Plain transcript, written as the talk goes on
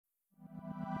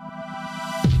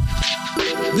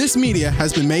This media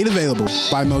has been made available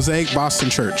by Mosaic Boston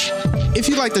Church. If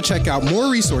you'd like to check out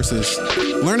more resources,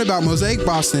 learn about Mosaic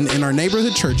Boston and our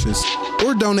neighborhood churches,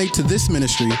 or donate to this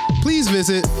ministry, please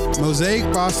visit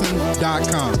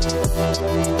mosaicboston.com.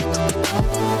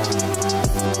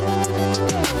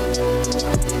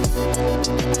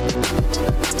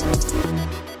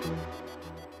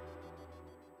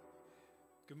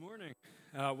 Good morning.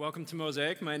 Welcome to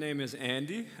Mosaic. My name is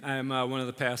Andy. I'm one of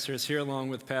the pastors here along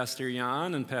with Pastor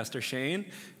Jan and Pastor Shane.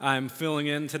 I'm filling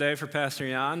in today for Pastor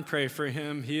Jan. Pray for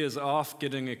him. He is off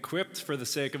getting equipped for the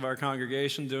sake of our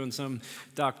congregation, doing some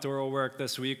doctoral work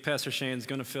this week. Pastor Shane's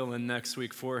going to fill in next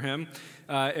week for him.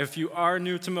 If you are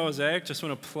new to Mosaic, just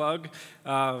want to plug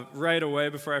right away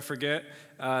before I forget.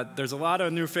 There's a lot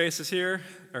of new faces here,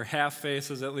 or half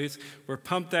faces at least. We're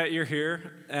pumped that you're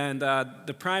here. And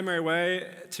the primary way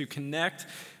to connect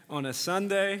on a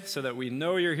Sunday so that we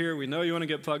know you're here, we know you want to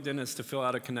get plugged in, is to fill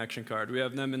out a connection card. We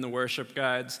have them in the worship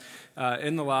guides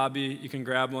in the lobby. You can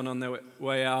grab one on the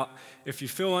way out. If you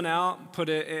fill one out, put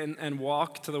it in and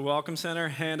walk to the Welcome Center,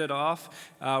 hand it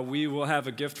off. We will have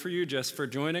a gift for you just for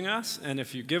joining us. And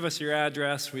if you give us your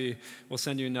address, we will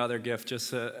send you another gift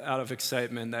just out of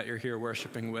excitement that you're here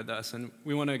worshiping with us. And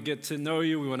we want to get to know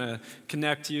you. We want to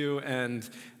connect you and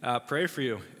pray for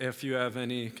you if you have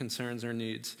any concerns or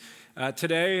needs.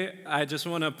 Today, I just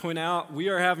want to point out we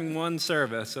are having one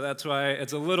service, so that's why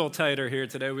it's a little tighter here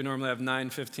today. We normally have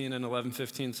 9:15 and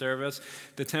 11:15 service.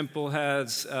 The temple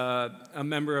has a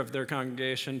member of their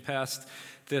congregation passed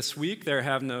this week. They're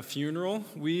having a funeral.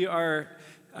 We are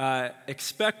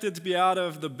expected to be out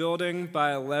of the building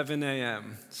by 11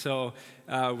 a.m. So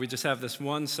we just have this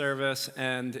one service,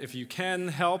 and if you can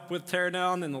help with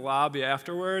teardown in the lobby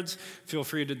afterwards, feel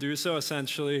free to do so.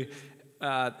 Essentially,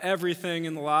 everything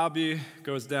in the lobby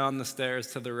goes down the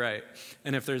stairs to the right.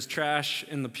 And if there's trash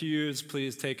in the pews,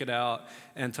 please take it out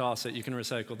and toss it. You can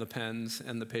recycle the pens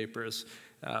and the papers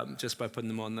just by putting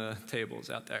them on the tables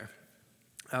out there.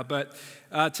 But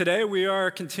today we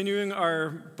are continuing our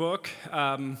book,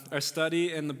 our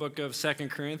study in the book of 2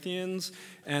 Corinthians,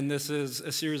 and this is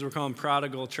a series we're calling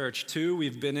Prodigal Church 2.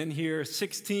 We've been in here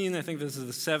 16, I think this is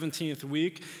the 17th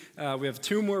week. We have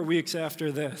 2 more weeks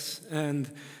after this, and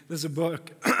this is a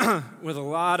book with a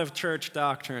lot of church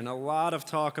doctrine, a lot of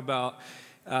talk about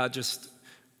just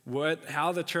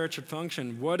how the church should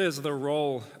function. What is the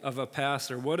role of a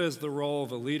pastor? What is the role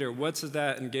of a leader? What's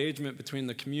that engagement between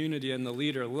the community and the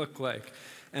leader look like?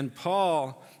 And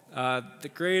Paul,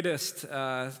 the greatest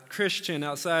Christian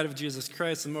outside of Jesus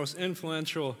Christ, the most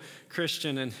influential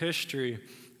Christian in history,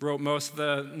 wrote most of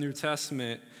the New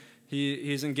Testament.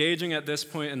 He's engaging at this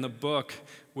point in the book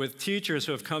with teachers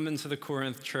who have come into the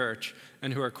Corinth church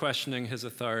and who are questioning his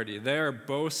authority. They are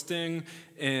boasting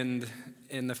in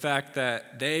the fact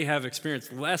that they have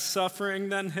experienced less suffering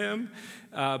than him.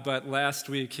 But last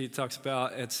week he talks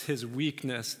about it's his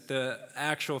weakness, the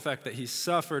actual fact that he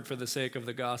suffered for the sake of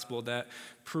the gospel that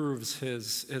proves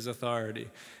his authority.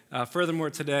 Furthermore,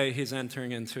 today he's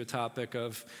entering into a topic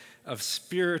of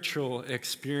spiritual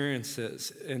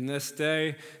experiences. In this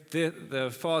day,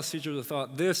 the false teachers have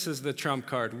thought this is the trump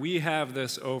card. We have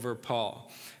this over Paul.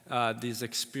 These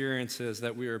experiences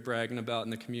that we were bragging about in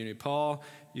the community. Paul,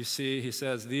 you see, he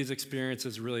says these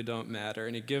experiences really don't matter.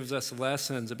 And he gives us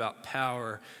lessons about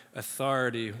power,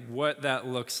 authority, what that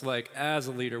looks like as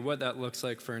a leader, what that looks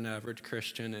like for an average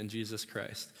Christian in Jesus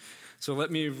Christ. So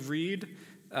let me read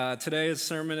today's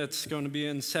sermon. It's going to be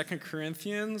in 2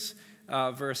 Corinthians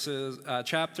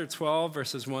chapter 12,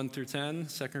 verses 1 through 10.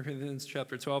 2 Corinthians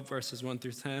chapter 12, verses 1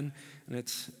 through 10. And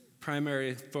its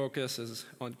primary focus is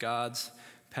on God's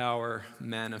power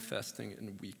manifesting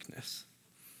in weakness.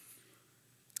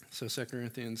 So 2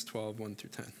 Corinthians 12, 1 through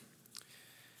 10.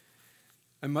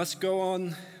 I must go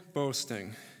on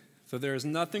boasting. Though there is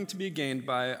nothing to be gained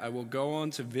by it, I will go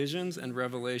on to visions and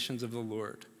revelations of the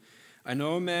Lord. I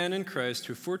know a man in Christ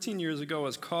who 14 years ago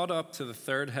was caught up to the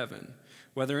third heaven.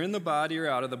 Whether in the body or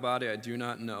out of the body, I do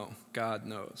not know. God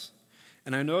knows.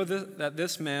 And I know that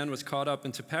this man was caught up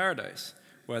into paradise.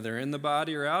 Whether in the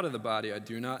body or out of the body, I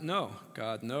do not know.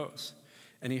 God knows.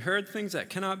 And he heard things that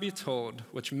cannot be told,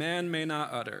 which man may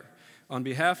not utter. On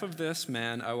behalf of this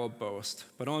man I will boast,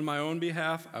 but on my own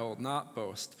behalf I will not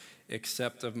boast,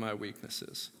 except of my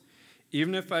weaknesses.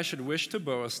 Even if I should wish to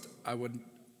boast, I would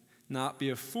not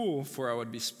be a fool, for I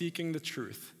would be speaking the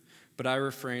truth. But I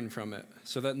refrain from it,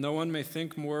 so that no one may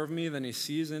think more of me than he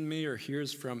sees in me or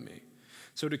hears from me.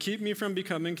 So to keep me from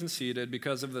becoming conceited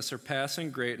because of the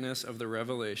surpassing greatness of the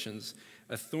revelations,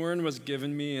 a thorn was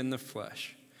given me in the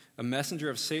flesh, a messenger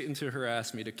of Satan to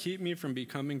harass me, to keep me from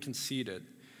becoming conceited.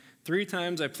 3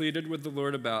 times I pleaded with the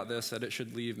Lord about this, that it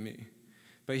should leave me.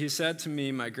 But he said to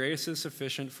me, my grace is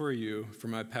sufficient for you, for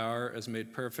my power is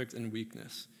made perfect in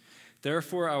weakness.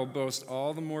 Therefore, I will boast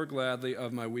all the more gladly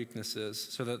of my weaknesses,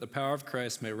 so that the power of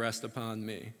Christ may rest upon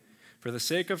me. For the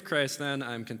sake of Christ, then,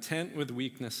 I am content with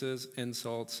weaknesses,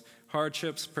 insults,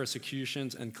 hardships,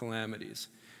 persecutions, and calamities.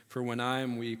 For when I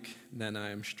am weak, then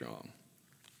I am strong.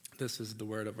 This is the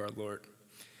word of our Lord.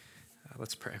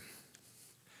 Let's pray.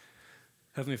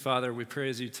 Heavenly Father, we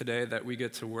praise you today that we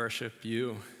get to worship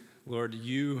you. Lord,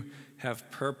 you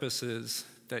have purposes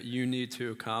that you need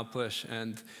to accomplish,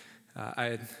 and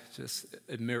I just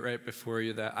admit right before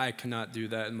you that I cannot do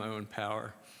that in my own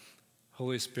power.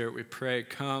 Holy Spirit, we pray,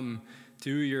 come,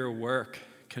 do your work,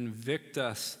 convict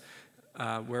us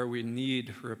where we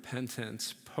need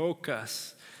repentance, poke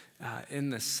us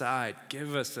in the side,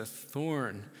 give us a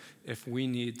thorn if we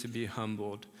need to be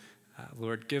humbled.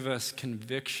 Lord, give us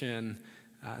conviction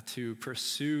to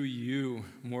pursue you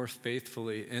more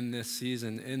faithfully in this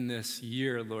season, in this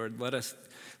year, Lord. Let us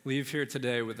leave here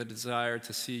today with a desire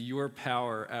to see your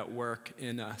power at work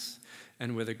in us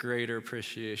and with a greater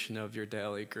appreciation of your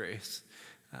daily grace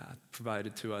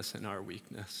provided to us in our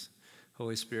weakness.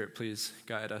 Holy Spirit, please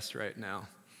guide us right now.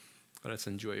 Let us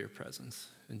enjoy your presence.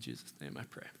 In Jesus' name I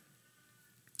pray.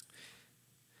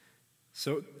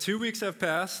 So 2 weeks have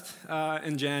passed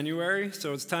in January,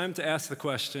 so it's time to ask the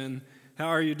question, how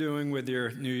are you doing with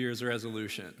your New Year's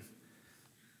resolution?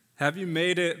 Have you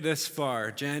made it this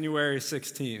far, January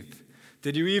 16th?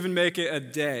 Did you even make it a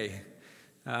day?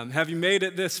 Have you made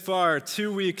it this far,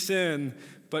 2 weeks in,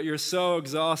 but you're so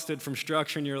exhausted from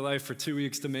structuring your life for 2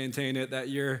 weeks to maintain it that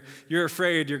you're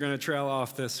afraid you're going to trail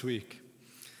off this week?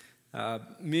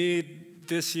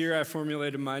 This year, I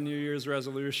formulated my New Year's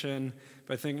resolution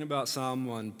by thinking about Psalm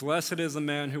 1. Blessed is the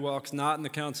man who walks not in the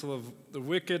counsel of the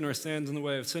wicked, nor stands in the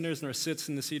way of sinners, nor sits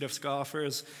in the seat of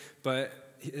scoffers, but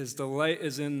his delight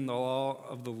is in the law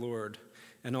of the Lord.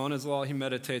 And on his law he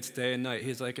meditates day and night.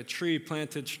 He's like a tree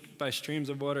planted by streams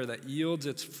of water that yields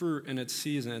its fruit in its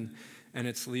season, and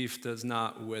its leaf does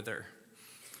not wither.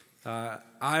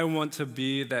 I want to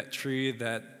be that tree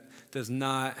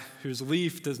whose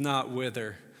leaf does not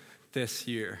wither this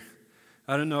year.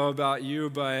 I don't know about you,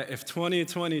 but if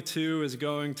 2022 is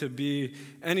going to be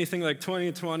anything like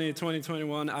 2020,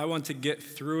 2021, I want to get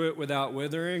through it without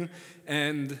withering.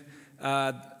 And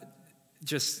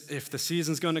just if the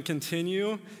season's going to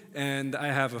continue, and I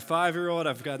have a 5-year-old,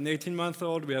 I've got an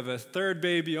 18-month-old, we have a third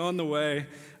baby on the way,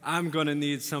 I'm going to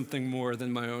need something more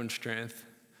than my own strength.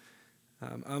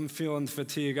 I'm feeling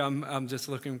fatigue. I'm just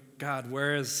looking, God,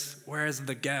 where is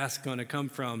the gas going to come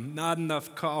from? Not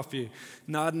enough coffee,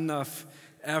 not enough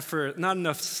effort, not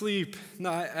enough sleep,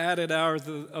 not added hours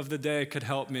of the day could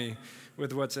help me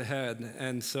with what's ahead.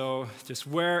 And so just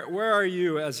where are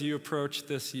you as you approach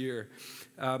this year?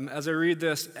 As I read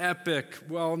this epic,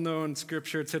 well-known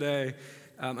scripture today,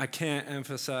 I can't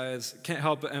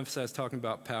help but emphasize talking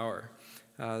about power.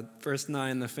 Verse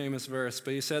 9, the famous verse,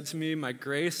 but he said to me, my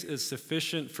grace is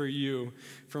sufficient for you,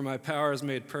 for my power is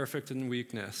made perfect in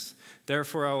weakness.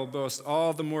 Therefore I will boast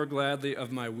all the more gladly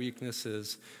of my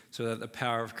weaknesses, so that the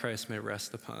power of Christ may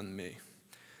rest upon me.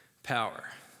 Power.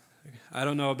 I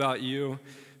don't know about you,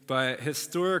 but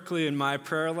historically in my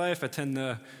prayer life, I tend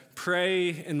to pray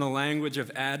in the language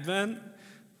of Advent.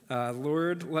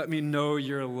 Lord, let me know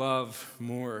your love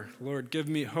more. Lord, give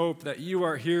me hope that you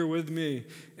are here with me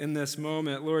in this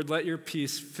moment. Lord, let your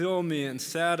peace fill me and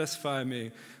satisfy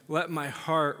me. Let my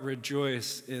heart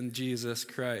rejoice in Jesus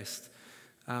Christ.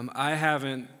 I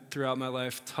haven't, throughout my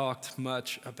life, talked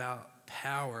much about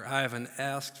power. I haven't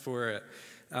asked for it.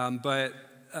 But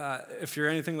if you're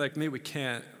anything like me, we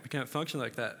can't function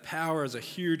like that. Power is a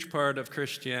huge part of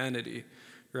Christianity,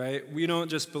 right? We don't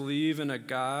just believe in a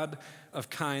God of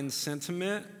kind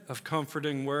sentiment, of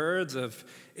comforting words, of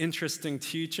interesting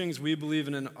teachings. We believe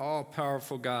in an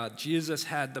all-powerful God. Jesus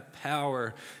had the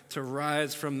power to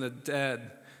rise from the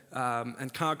dead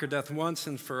and conquer death once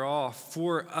and for all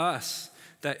for us,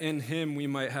 that in him we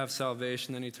might have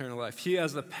salvation and eternal life. He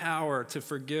has the power to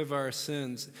forgive our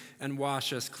sins and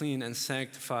wash us clean and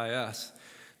sanctify us.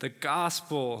 The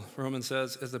gospel, Romans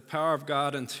says, is the power of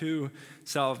God unto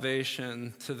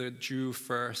salvation to the Jew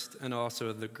first and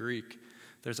also the Greek.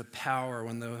 There's a power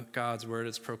when God's word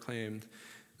is proclaimed.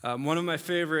 One of my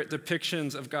favorite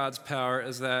depictions of God's power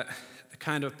is that the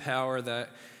kind of power that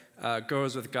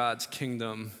goes with God's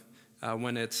kingdom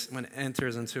when it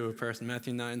enters into a person.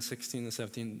 Matthew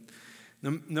 9:16-17.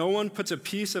 No one puts a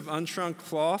piece of unshrunk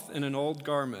cloth in an old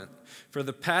garment, for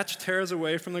the patch tears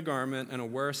away from the garment, and a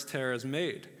worse tear is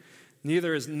made.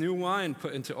 Neither is new wine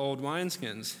put into old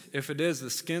wineskins. If it is,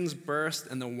 the skins burst,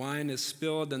 and the wine is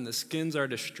spilled, and the skins are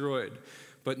destroyed.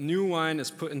 but new wine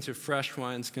is put into fresh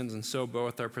wineskins, and so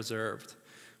both are preserved.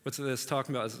 What this is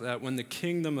talking about is that when the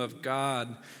kingdom of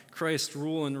God, Christ's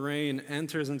rule and reign,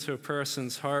 enters into a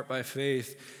person's heart by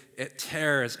faith, it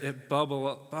tears, it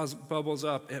bubbles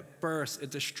up, it bursts,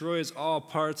 it destroys all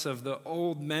parts of the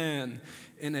old man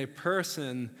in a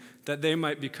person that they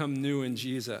might become new in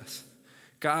Jesus.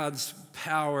 God's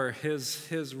power,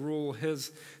 his rule,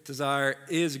 his desire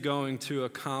is going to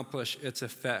accomplish its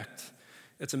effect.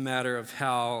 It's a matter of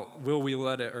how will we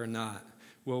let it or not.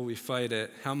 Will we fight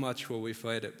it? How much will we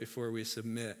fight it before we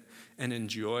submit and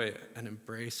enjoy it and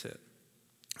embrace it?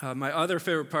 My other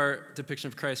favorite depiction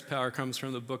of Christ's power comes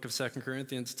from the book of 2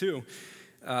 Corinthians 2,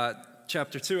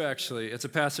 chapter 2, actually. It's a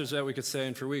passage that we could say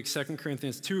in for weeks. 2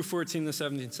 Corinthians 2,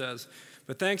 14-17 says,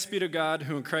 "But thanks be to God,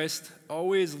 who in Christ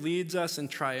always leads us in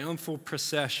triumphal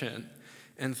procession,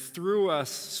 and through us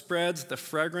spreads the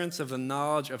fragrance of the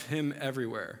knowledge of him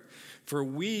everywhere. For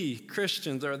we,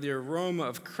 Christians, are the aroma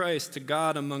of Christ to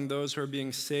God among those who are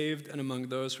being saved and among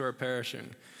those who are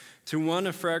perishing. To one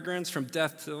a fragrance from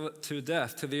death to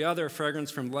death, to the other a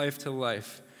fragrance from life to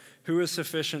life. Who is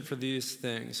sufficient for these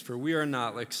things? For we are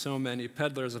not, like so many,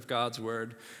 peddlers of God's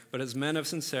word, but as men of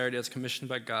sincerity, as commissioned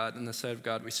by God, in the sight of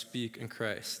God we speak in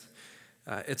Christ."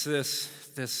 It's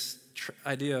this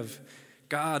idea of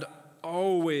God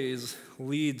always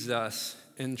leads us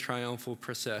in triumphal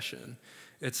procession.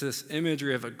 It's this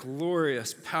imagery of a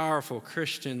glorious, powerful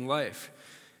Christian life.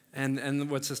 And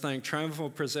what's this thing?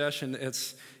 Triumphal procession,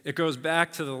 it goes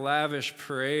back to the lavish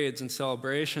parades and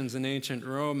celebrations in ancient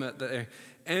Rome that they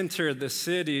entered the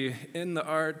city in the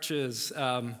arches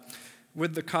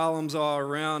with the columns all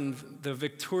around. The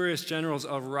victorious generals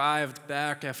arrived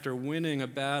back after winning a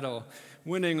battle,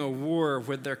 winning a war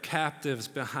with their captives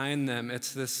behind them.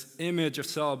 It's this image of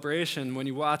celebration when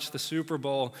you watch the Super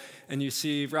Bowl and you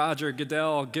see Roger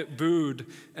Goodell get booed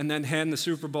and then hand the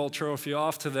Super Bowl trophy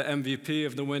off to the MVP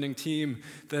of the winning team.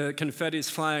 The confetti's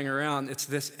flying around. It's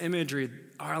this imagery.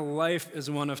 Our life is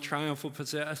one of triumphal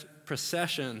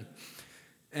procession.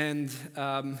 And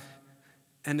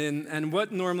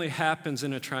what normally happens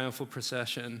in a triumphal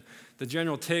procession, the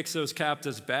general takes those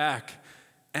captives back,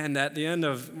 and at the end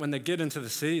of, when they get into the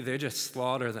city, they just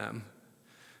slaughter them.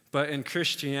 But in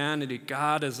Christianity,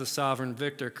 God is the sovereign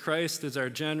victor. Christ is our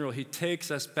general. He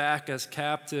takes us back as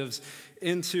captives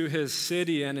into his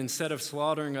city, and instead of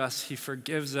slaughtering us, he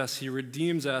forgives us, he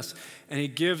redeems us, and he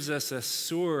gives us a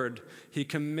sword. He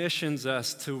commissions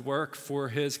us to work for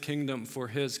his kingdom, for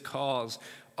his cause.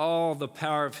 All the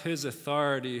power of his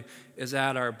authority is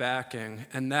at our backing,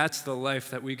 and that's the life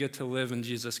that we get to live in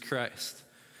Jesus Christ.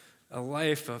 A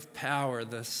life of power.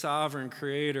 The sovereign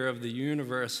creator of the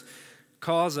universe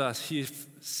calls us, he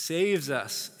saves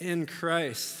us in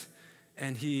Christ,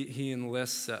 and he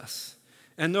enlists us.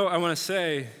 And no, I want to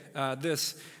say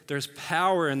there's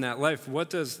power in that life.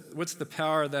 What's the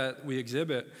power that we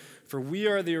exhibit? For we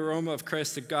are the aroma of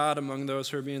Christ to God among those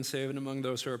who are being saved and among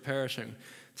those who are perishing.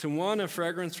 To one, a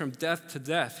fragrance from death to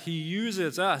death. He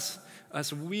uses us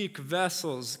weak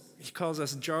vessels. He calls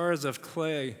us jars of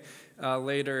clay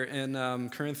later in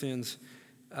Corinthians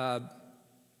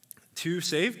to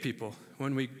save people.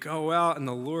 When we go out in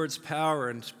the Lord's power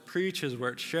and preach his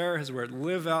word, share his word,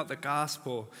 live out the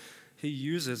gospel, he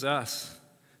uses us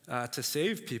to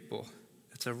save people.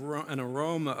 It's an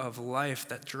aroma of life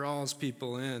that draws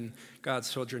people in,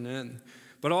 God's children in.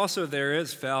 But also there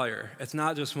is failure. It's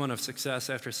not just one of success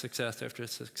after success after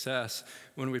success.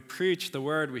 When we preach the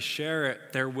word, we share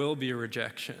it, there will be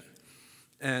rejection.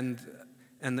 And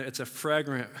it's a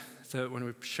fragrance, when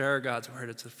we share God's word,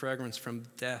 it's a fragrance from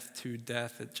death to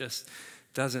death. It just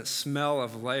doesn't smell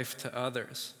of life to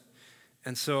others.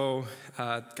 And so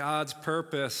God's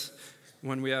purpose,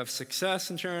 when we have success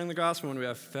in sharing the gospel, when we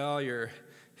have failure,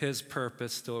 his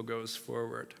purpose still goes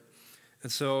forward.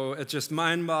 And so it's just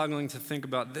mind-boggling to think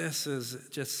about this as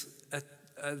just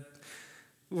a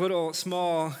little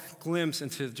small glimpse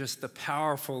into just the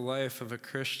powerful life of a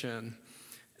Christian.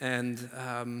 And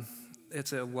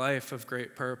it's a life of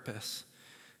great purpose.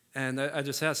 And I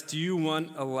just ask, do you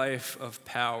want a life of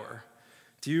power?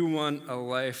 Do you want a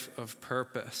life of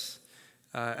purpose?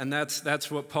 And that's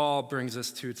what Paul brings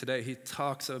us to today. He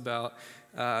talks about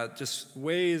just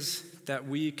ways that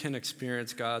we can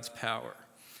experience God's power.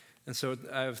 And so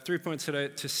I have 3 points today.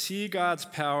 To see God's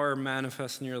power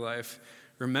manifest in your life,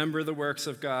 remember the works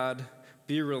of God,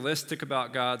 be realistic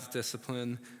about God's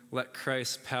discipline, let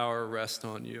Christ's power rest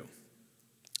on you.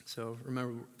 So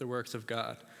remember the works of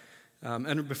God.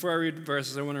 And before I read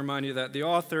verses, I want to remind you that the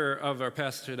author of our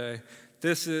passage today,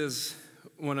 this is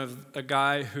a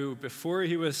guy who, before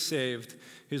he was saved,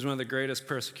 he was one of the greatest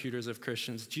persecutors of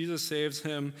Christians. Jesus saves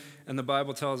him, and the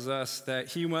Bible tells us that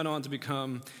he went on to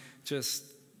become just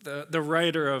the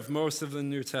writer of most of the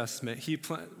New Testament. He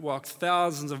walked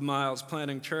thousands of miles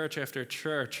planting church after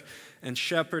church and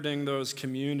shepherding those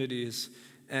communities,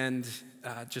 and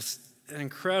just an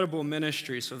incredible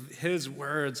ministry. So his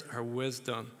words are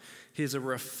wisdom. He's a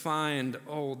refined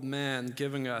old man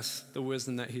giving us the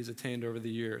wisdom that he's attained over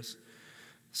the years.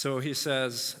 So he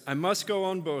says, I must go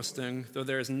on boasting, though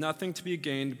there is nothing to be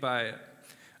gained by it.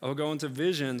 I will go into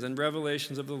visions and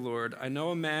revelations of the Lord. I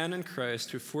know a man in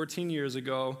Christ who 14 years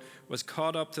ago was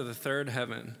caught up to the third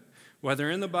heaven. Whether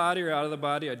in the body or out of the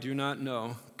body, I do not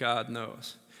know. God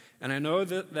knows. And I know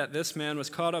that this man was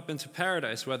caught up into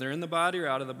paradise. Whether in the body or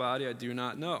out of the body, I do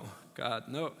not know. God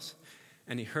knows.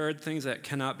 And he heard things that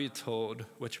cannot be told,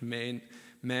 which man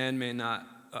may not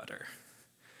utter.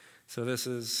 So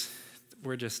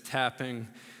we're just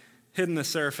hitting the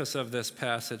surface of this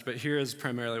passage, but here's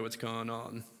primarily what's going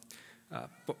on.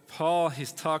 But Paul,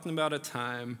 he's talking about a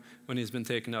time when he's been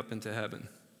taken up into heaven.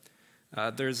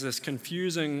 There's this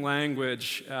confusing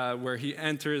language where he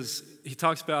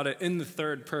talks about it in the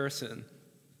third person.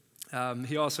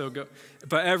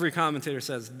 But every commentator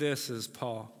says, this is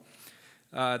Paul.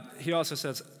 He also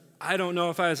says, I don't know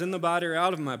if I was in the body or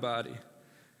out of my body.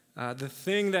 The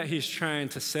thing that he's trying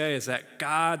to say is that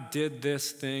God did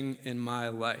this thing in my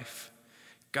life.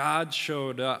 God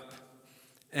showed up.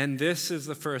 And this is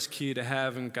the first key to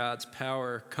having God's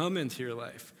power come into your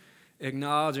life,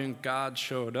 acknowledging God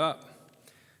showed up.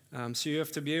 So you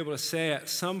have to be able to say at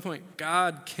some point,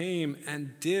 God came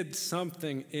and did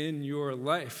something in your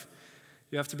life.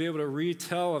 You have to be able to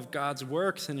retell of God's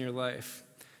works in your life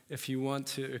if you want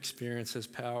to experience his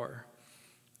power.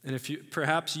 And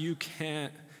perhaps you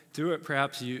can't do it,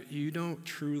 perhaps you don't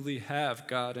truly have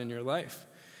God in your life.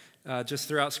 Just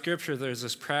throughout Scripture, there's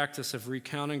this practice of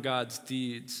recounting God's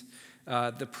deeds.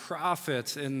 The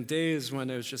prophets, in days when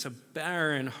it was just a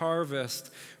barren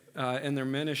harvest in their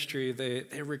ministry,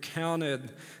 they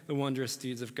recounted the wondrous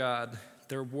deeds of God,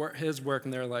 his work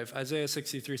in their life. Isaiah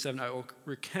 63:7, I will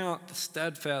recount the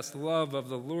steadfast love of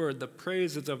the Lord, the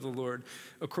praises of the Lord,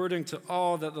 according to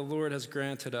all that the Lord has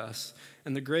granted us,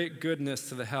 and the great goodness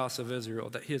to the house of Israel,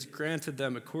 that he has granted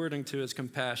them according to his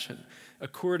compassion,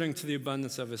 according to the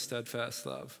abundance of his steadfast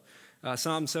love.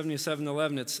 Psalm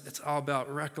 77:11, it's all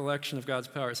about recollection of God's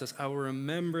power. It says, I will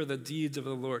remember the deeds of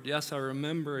the Lord. Yes, I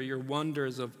remember your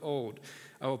wonders of old.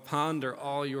 I will ponder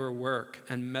all your work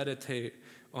and meditate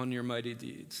on your mighty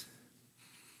deeds.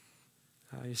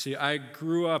 You see, I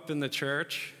grew up in the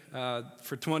church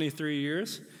for 23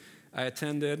 years. I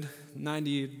attended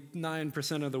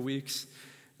 99% of the weeks,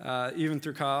 even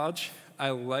through college. I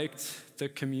liked the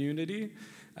community.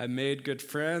 I made good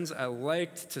friends. I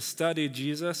liked to study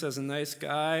Jesus as a nice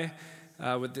guy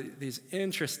with these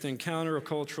interesting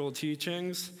countercultural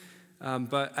teachings.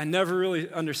 But I never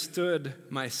really understood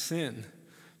my sin,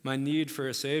 my need for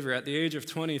a Savior. At the age of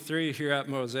 23 here at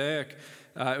Mosaic,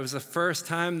 it was the first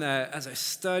time that as I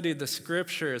studied the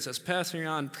Scriptures, as Pastor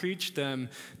Jan preached them,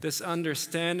 this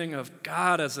understanding of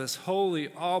God as this holy,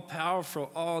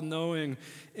 all-powerful, all-knowing,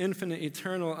 infinite,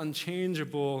 eternal,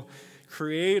 unchangeable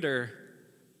Creator,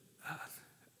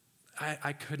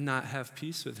 I could not have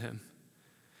peace with him.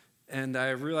 And I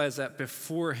realized that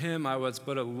before him, I was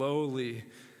but a lowly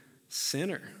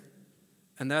sinner.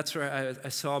 And that's where I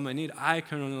saw my need. I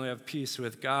can only have peace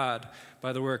with God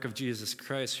by the work of Jesus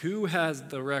Christ, who has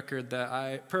the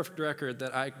perfect record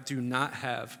that I do not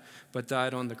have, but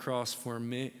died on the cross for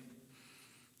me.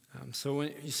 So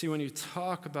when you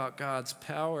talk about God's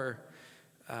power,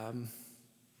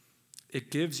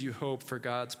 it gives you hope for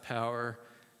God's power.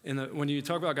 When you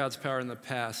talk about God's power in the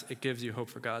past, it gives you hope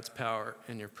for God's power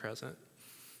in your present.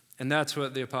 And that's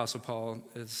what the Apostle Paul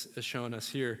is showing us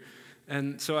here.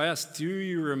 And so I ask, do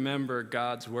you remember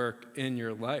God's work in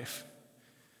your life?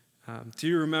 Do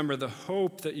you remember the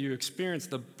hope that you experienced,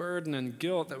 the burden and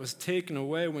guilt that was taken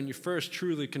away when you first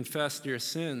truly confessed your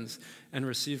sins and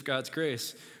received God's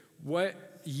grace?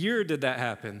 What year did that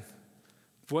happen?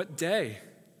 What day?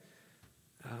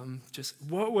 Just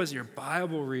what was your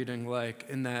Bible reading like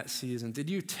in that season? Did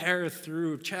you tear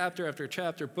through chapter after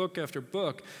chapter, book after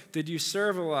book? Did you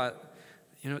serve a lot?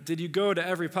 Did you go to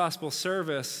every possible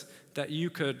service that you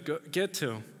could get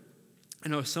to? I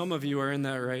know some of you are in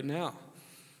that right now.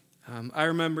 I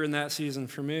remember in that season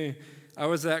for me, I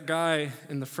was that guy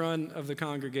in the front of the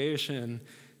congregation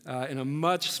in a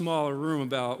much smaller room,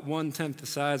 about 1/10 the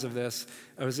size of this.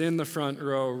 I was in the front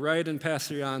row, right in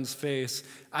Pastor Jan's face.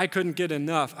 I couldn't get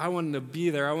enough. I wanted to be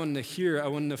there. I wanted to hear it. I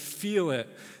wanted to feel it.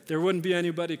 There wouldn't be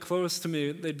anybody close to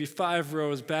me. They'd be 5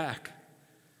 rows back.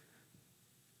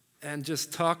 And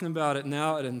just talking about it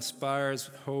now, it inspires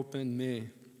hope in me.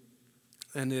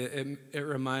 And it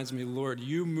reminds me, Lord,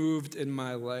 you moved in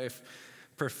my life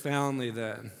profoundly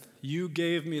then. You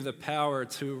gave me the power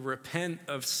to repent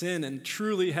of sin and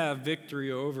truly have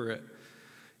victory over it.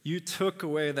 You took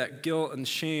away that guilt and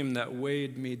shame that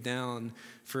weighed me down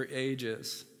for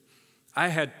ages. I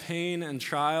had pain and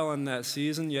trial in that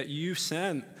season, yet you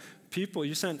sent people,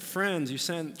 you sent friends, you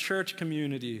sent church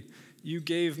community. You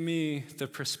gave me the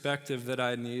perspective that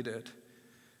I needed.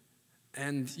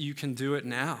 And you can do it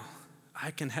now.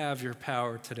 I can have your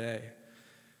power today.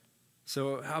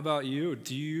 So how about you?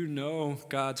 Do you know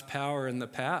God's power in the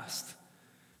past?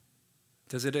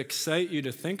 Does it excite you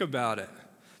to think about it?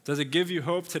 Does it give you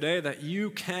hope today that you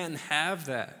can have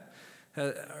that?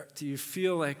 Do you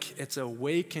feel like it's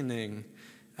awakening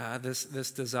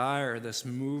this desire, this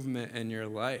movement in your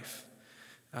life?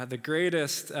 One of the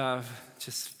greatest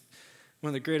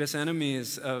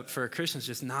enemies for a Christian is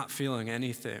just not feeling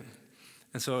anything.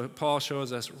 And so Paul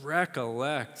shows us,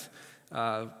 recollect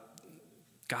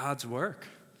God's work.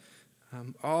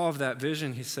 All of that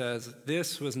vision, he says,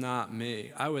 this was not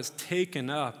me. I was taken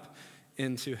up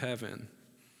into heaven.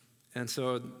 And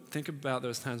so think about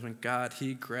those times when God,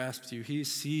 he grasped you, he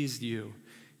seized you,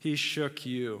 he shook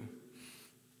you.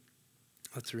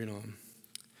 Let's read on.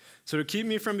 So to keep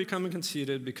me from becoming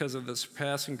conceited because of the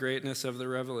surpassing greatness of the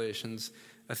revelations,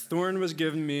 a thorn was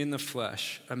given me in the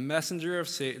flesh, a messenger of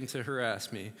Satan to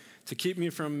harass me, to keep me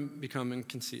from becoming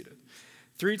conceited.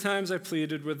 3 times I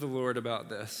pleaded with the Lord about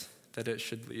this, that it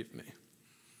should leave me.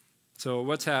 So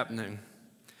what's happening?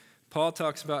 Paul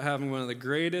talks about having one of the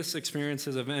greatest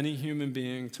experiences of any human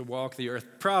being to walk the earth,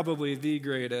 probably the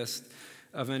greatest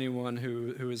of anyone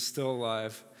who is still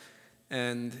alive.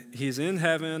 And he's in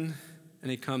heaven, and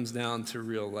he comes down to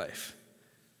real life.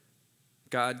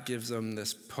 God gives him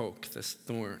this poke, this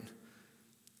thorn.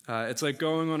 It's like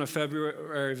going on a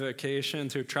February vacation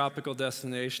to a tropical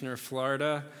destination or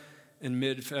Florida in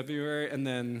mid-February and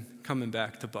then coming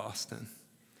back to Boston.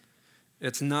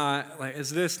 It's not like,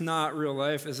 is this not real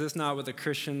life? Is this not what the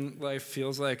Christian life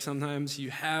feels like? Sometimes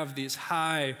you have these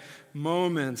high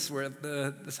moments where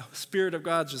the Spirit of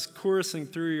God's just coursing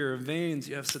through your veins.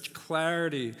 You have such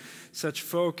clarity, such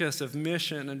focus of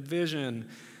mission and vision,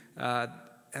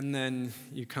 and then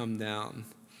you come down.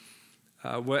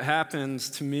 What happens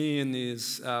to me in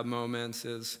these moments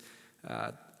is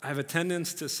I have a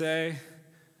tendency to say,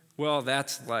 well,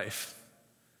 that's life.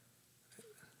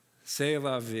 C'est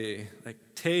la vie. Like,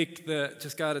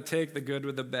 just got to take the good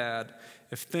with the bad.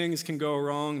 If things can go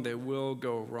wrong, they will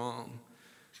go wrong.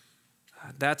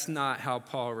 That's not how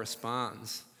Paul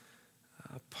responds.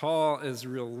 Paul is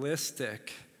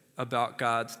realistic about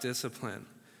God's discipline.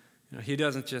 He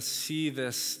doesn't just see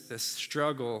this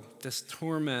struggle, this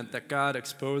torment that God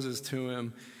exposes to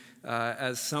him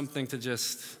as something to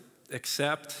just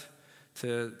accept,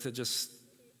 to just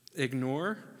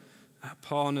ignore.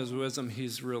 Paul, in his wisdom,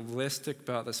 he's realistic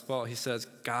about this fault. He says,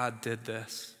 God did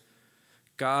this.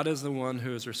 God is the one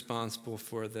who is responsible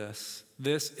for this.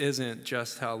 This isn't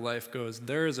just how life goes.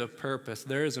 There is a purpose.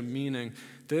 There is a meaning.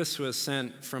 This was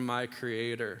sent from my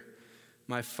Creator,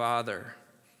 my Father.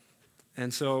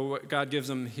 And so what God gives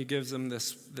him, he gives him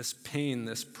this pain,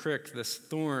 this prick, this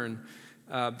thorn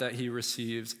that he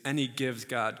receives, and he gives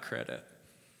God credit.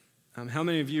 How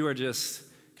many of you are just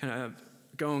kind of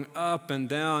going up and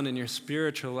down in your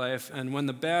spiritual life, and when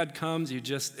the bad comes, you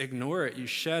just ignore it. You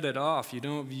shed it off. You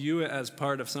don't view it as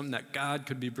part of something that God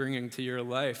could be bringing to your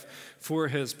life for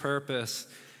his purpose,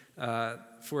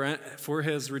 for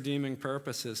his redeeming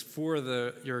purposes, for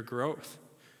your growth.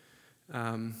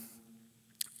 Now,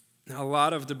 a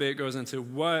lot of debate goes into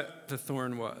what the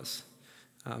thorn was.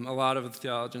 A lot of the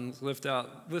theologians list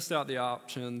out the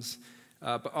options,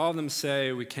 but all of them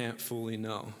say we can't fully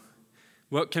know.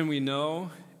 What can we know?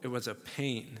 It was a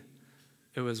pain.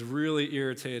 It was really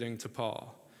irritating to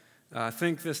Paul. I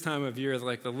think this time of year,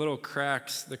 like the little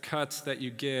cracks, the cuts that you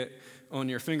get on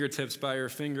your fingertips by your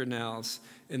fingernails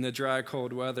in the dry,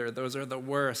 cold weather, those are the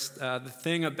worst. The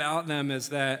thing about them is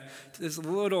that this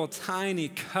little tiny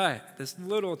cut, this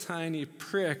little tiny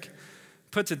prick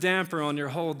puts a damper on your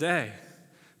whole day.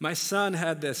 My son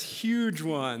had this huge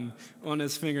one on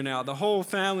his fingernail. The whole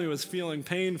family was feeling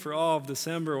pain for all of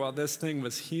December while this thing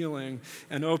was healing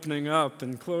and opening up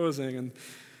and closing.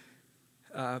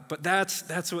 But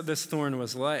that's what this thorn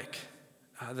was like.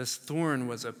 This thorn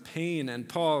was a pain, and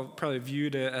Paul probably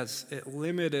viewed it as it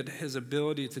limited his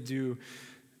ability to do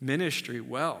ministry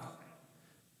well.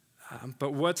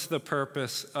 But what's the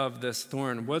purpose of this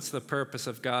thorn? What's the purpose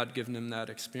of God giving him that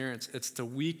experience? It's to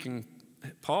weaken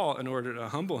Paul in order to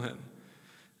humble him.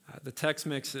 The text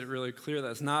makes it really clear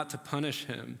that it's not to punish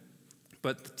him,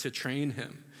 but to train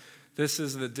him. This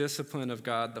is the discipline of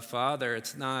God the Father.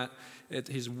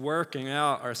 He's working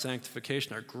out our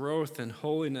sanctification, our growth in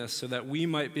holiness, so that we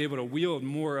might be able to wield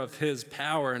more of his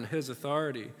power and his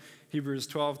authority. Hebrews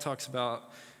 12 talks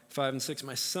about 5 and 6,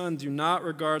 "My son, do not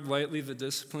regard lightly the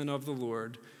discipline of the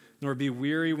Lord, nor be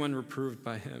weary when reproved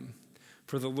by him.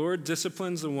 For the Lord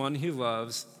disciplines the one he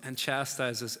loves and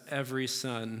chastises every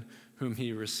son whom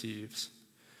he receives."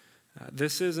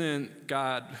 This isn't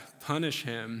God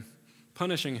punishing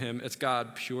him, it's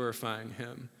God purifying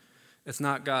him. It's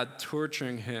not God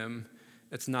torturing him,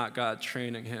 it's not God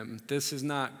training him. This is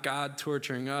not God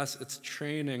torturing us, it's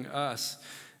training us.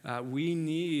 We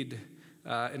need,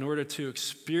 in order to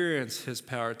experience his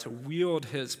power, to wield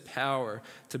his power,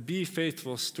 to be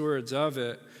faithful stewards of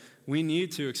it, we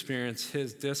need to experience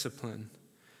his discipline.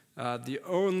 The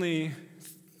only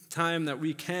time that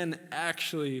we can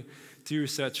actually do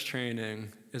such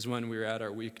training is when we're at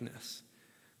our weakness.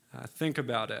 Think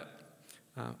about it.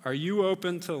 Are you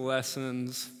open to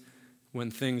lessons when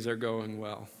things are going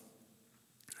well?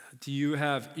 Do you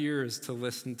have ears to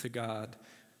listen to God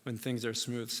when things are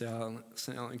smooth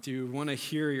sailing? Do you want to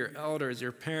hear your elders,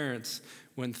 your parents,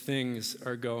 when things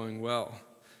are going well?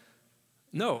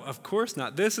 No, of course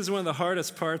not. This is one of the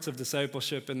hardest parts of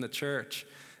discipleship in the church.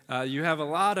 You have a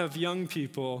lot of young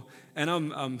people, and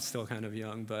I'm still kind of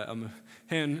young, but I'm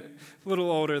a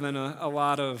little older than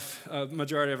a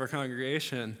majority of our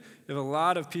congregation. You have a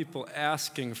lot of people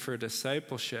asking for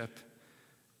discipleship,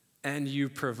 and you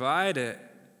provide it,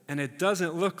 and it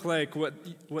doesn't look like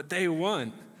what they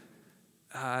want,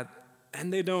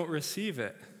 and they don't receive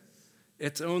it.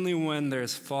 It's only when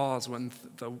there's falls, when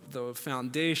the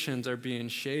foundations are being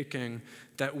shaken,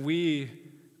 that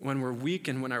when we're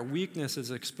weakened, when our weakness is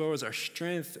exposed, our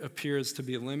strength appears to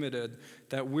be limited,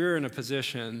 that we're in a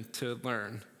position to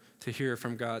learn, to hear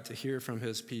from God, to hear from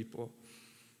his people.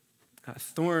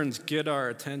 Thorns get our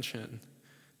attention.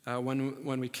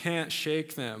 When we can't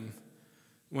shake them,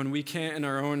 when we can't in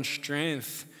our own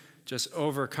strength just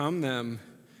overcome them,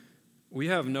 we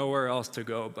have nowhere else to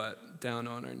go but down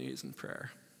on our knees in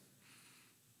prayer.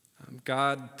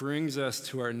 God brings us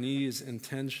to our knees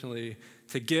intentionally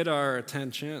to get our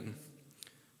attention.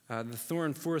 The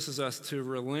thorn forces us to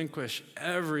relinquish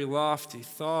every lofty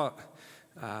thought,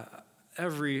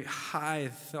 every high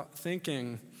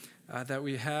thinking that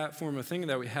we have, form of thinking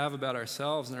that we have about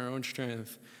ourselves and our own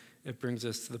strength. It brings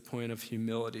us to the point of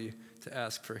humility to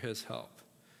ask for his help.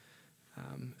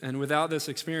 And without this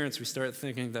experience, we start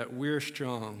thinking that we're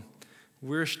strong.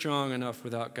 We're strong enough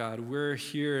without God. We're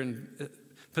here in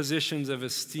positions of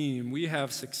esteem. We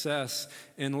have success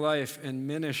in life and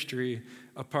ministry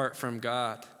apart from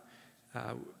God.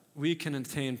 We can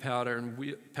attain power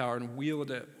and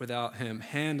wield it without him,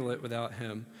 handle it without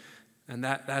him. And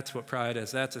that's what pride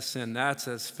is. That's a sin. That's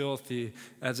as filthy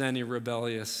as any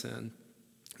rebellious sin.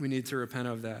 We need to repent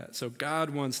of that. So God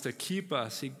wants to keep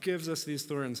us. He gives us these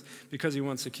thorns because he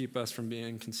wants to keep us from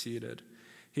being conceited.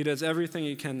 He does everything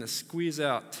he can to squeeze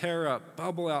out, tear up,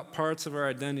 bubble out parts of our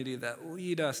identity that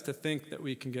lead us to think that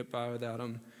we can get by without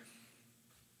him.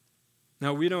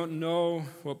 Now, we don't know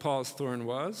what Paul's thorn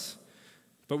was,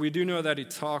 but we do know that he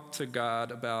talked to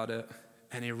God about it,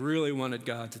 and he really wanted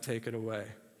God to take it away.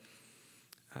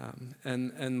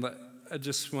 And I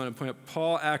just want to point out,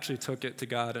 Paul actually took it to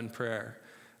God in prayer.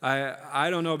 I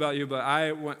don't know about you,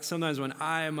 but sometimes when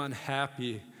I am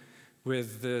unhappy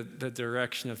with the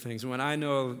direction of things, when I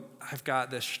know I've got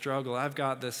this struggle, I've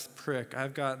got this prick,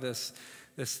 I've got this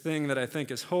thing that I think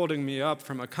is holding me up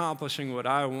from accomplishing what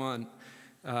I want,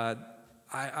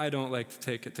 I don't like to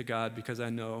take it to God because I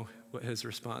know what his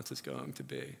response is going to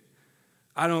be.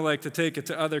 I don't like to take it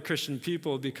to other Christian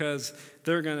people because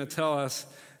they're going to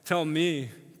tell me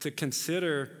to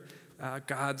consider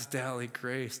God's daily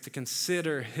grace, to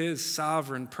consider his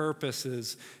sovereign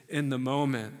purposes in the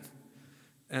moment.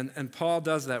 And Paul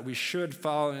does that. We should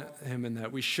follow him in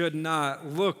that. We should not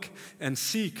look and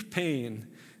seek pain.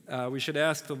 We should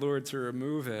ask the Lord to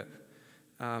remove it.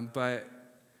 But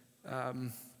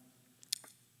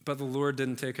the Lord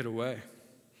didn't take it away.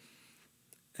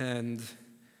 And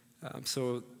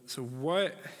so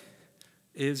what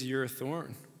is your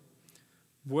thorn?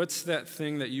 What's that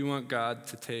thing that you want God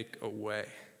to take away?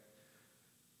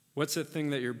 What's that thing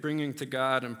that you're bringing to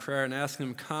God in prayer and asking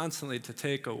him constantly to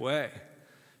take away?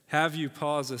 have you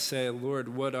pause to say,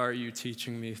 Lord, what are you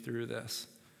teaching me through this?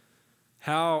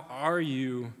 How are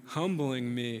you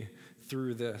humbling me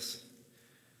through this?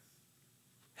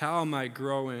 How am I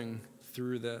growing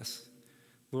through this?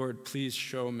 Lord, please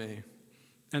show me,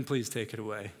 and please take it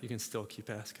away. You can still keep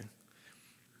asking.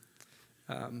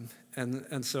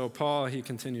 And so Paul, he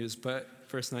continues, but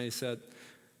verse 9, he said,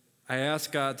 I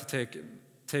asked God to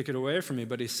take it away from me,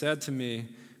 but he said to me,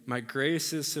 my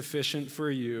grace is sufficient for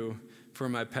you, for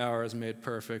my power is made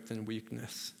perfect in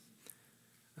weakness.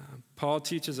 Paul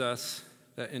teaches us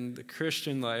that in the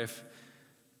Christian life,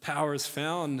 power is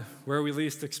found where we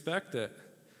least expect it,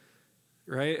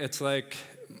 right? It's like,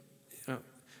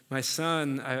 my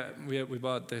son, we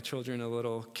bought the children a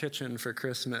little kitchen for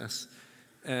Christmas,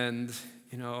 and,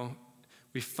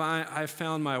 I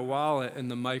found my wallet in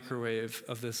the microwave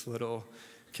of this little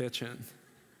kitchen.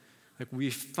 Like,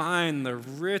 we find the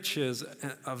riches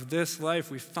of this life.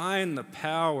 We find the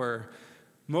power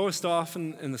most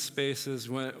often in the spaces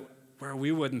where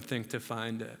we wouldn't think to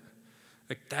find it.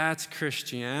 Like, that's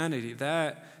Christianity.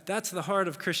 That's the heart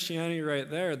of Christianity right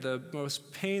there. The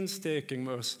most painstaking,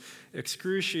 most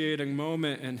excruciating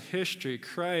moment in history.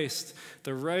 Christ,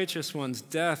 the righteous one's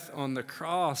death on the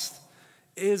cross,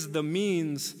 is the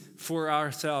means for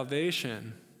our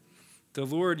salvation. The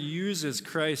Lord uses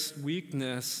Christ's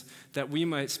weakness that we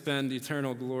might spend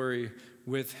eternal glory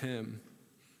with him.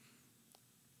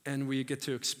 And we get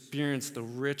to experience the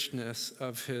richness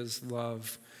of his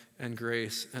love and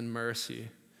grace and mercy.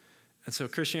 And so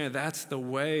Christianity, that's the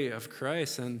way of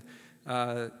Christ. And,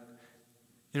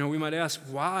 we might ask,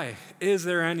 why? Is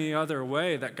there any other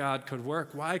way that God could work?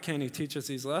 Why can't he teach us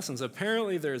these lessons?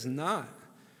 Apparently there's not.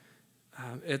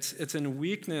 It's in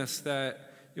weakness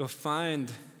that you'll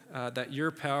find that your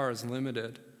power is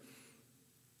limited.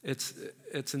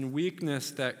 It's in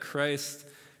weakness that Christ,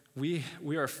 we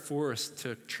are forced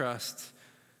to trust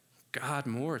God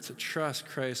more, to trust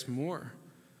Christ more.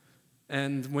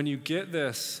 And when you get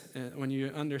this, when you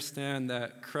understand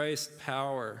that Christ's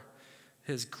power,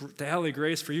 his daily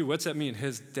grace for you, what's that mean?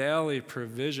 His daily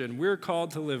provision. We're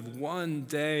called to live one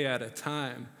day at a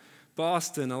time.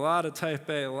 Boston, a lot of type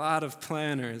A, a lot of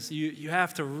planners. You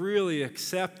have to really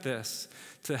accept this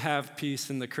to have peace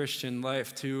in the Christian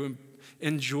life, to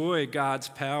enjoy God's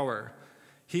power.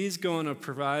 He's going to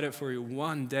provide it for you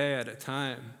one day at a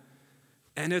time.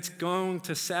 And it's going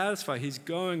to satisfy. He's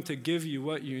going to give you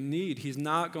what you need. He's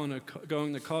not going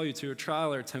to call you to a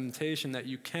trial or temptation that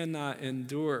you cannot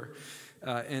endure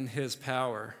in his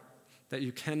power, that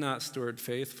you cannot steward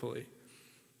faithfully.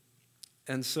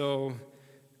 And so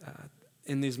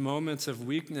in these moments of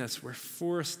weakness, we're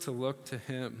forced to look to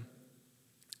him.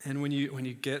 And when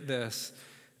you get this,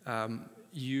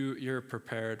 you're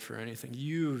prepared for anything.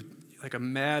 You, like a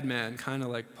madman, kind of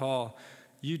like Paul,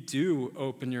 you do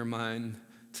open your mind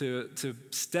to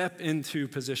step into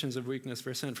positions of weakness.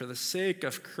 Verse 10, for the sake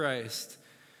of Christ,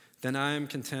 then I am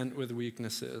content with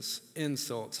weaknesses,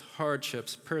 insults,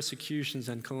 hardships, persecutions,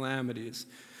 and calamities.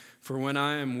 For when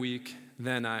I am weak,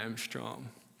 then I am strong.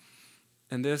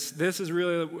 And this is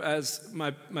really, as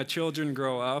my children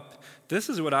grow up, this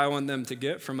is what I want them to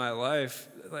get from my life.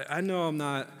 Like, I know I'm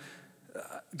not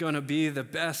going to be the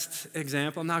best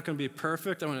example. I'm not going to be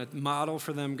perfect. I want to model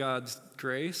for them God's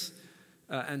grace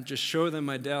and just show them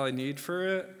my daily need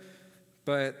for it.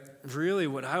 But really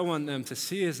what I want them to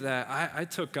see is that I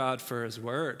took God for his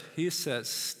word. He says,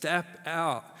 step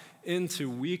out into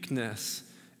weakness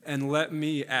and let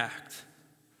me act.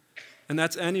 And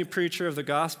that's any preacher of the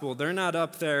gospel. They're not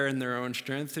up there in their own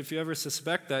strength. If you ever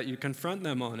suspect that, you confront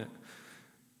them on it.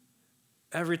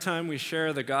 Every time we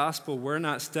share the gospel, we're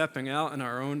not stepping out in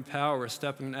our own power. We're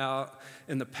stepping out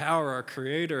in the power of our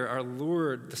Creator, our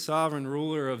Lord, the sovereign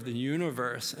ruler of the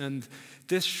universe. And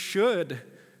this should,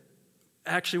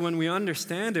 actually, when we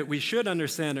understand it, we should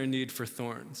understand our need for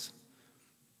thorns.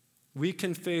 We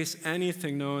can face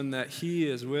anything knowing that he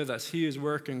is with us. He is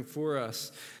working for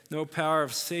us. No power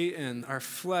of Satan, our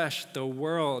flesh, the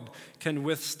world can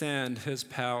withstand his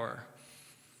power.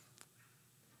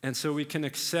 And so we can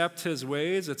accept his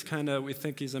ways. It's kind of, we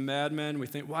think he's a madman. We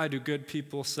think, why do good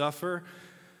people suffer?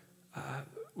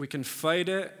 We can fight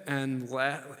it and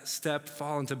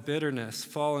fall into bitterness,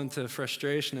 fall into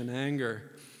frustration and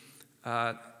anger.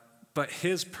 But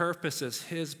his purposes,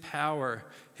 his power,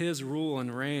 his rule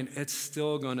and reign, it's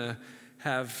still going to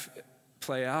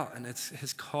play out, and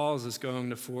his cause is going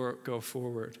to go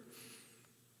forward.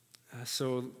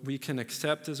 So we can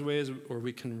accept his ways or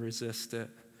we can resist it.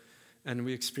 And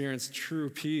we experience true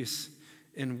peace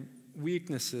in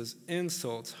weaknesses,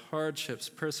 insults, hardships,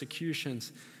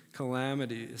 persecutions,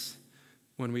 calamities,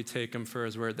 when we take him for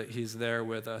his word, that he's there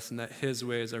with us and that his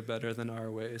ways are better than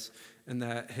our ways and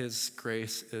that his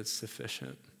grace is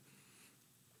sufficient.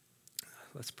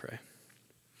 Let's pray.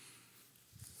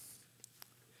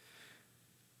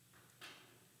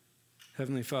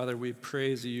 Heavenly Father, we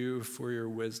praise you for your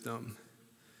wisdom.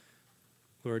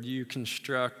 Lord, you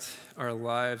construct our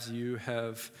lives. You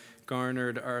have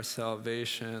garnered our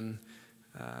salvation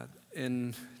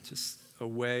in just a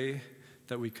way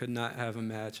that we could not have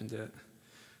imagined it.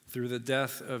 Through the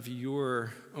death of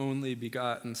your only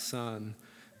begotten Son,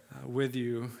 with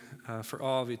you for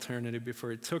all of eternity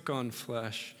before he took on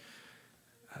flesh,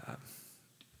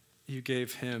 you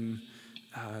gave him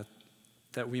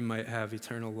that we might have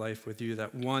eternal life with you,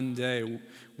 that one day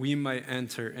we might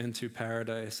enter into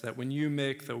paradise, that when you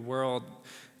make the world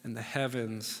and the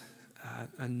heavens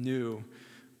anew,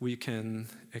 we can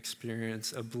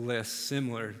experience a bliss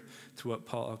similar to what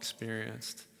Paul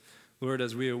experienced. Lord,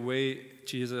 as we await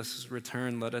Jesus'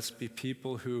 return, let us be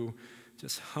people who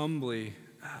just humbly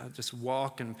just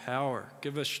walk in power.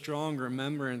 Give us strong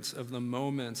remembrance of the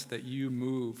moments that you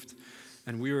moved.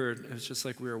 And it was just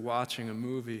like we were watching a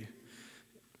movie.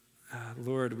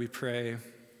 Lord, we pray,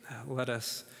 let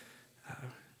us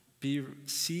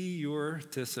see your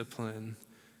discipline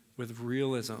with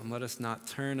realism. Let us not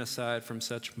turn aside from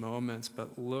such moments,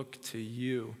 but look to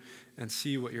you and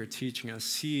see what you're teaching us.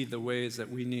 See the ways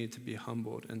that we need to be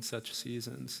humbled in such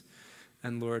seasons.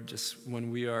 And Lord, just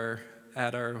when we are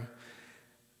at our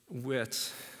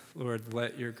wits, Lord,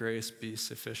 let your grace be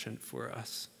sufficient for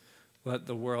us. Let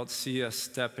the world see us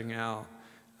stepping out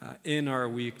in our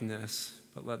weakness,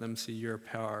 but let them see your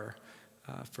power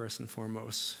first and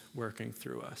foremost working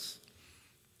through us.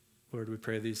 Lord, we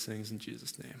pray these things in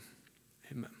Jesus' name.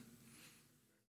 Amen.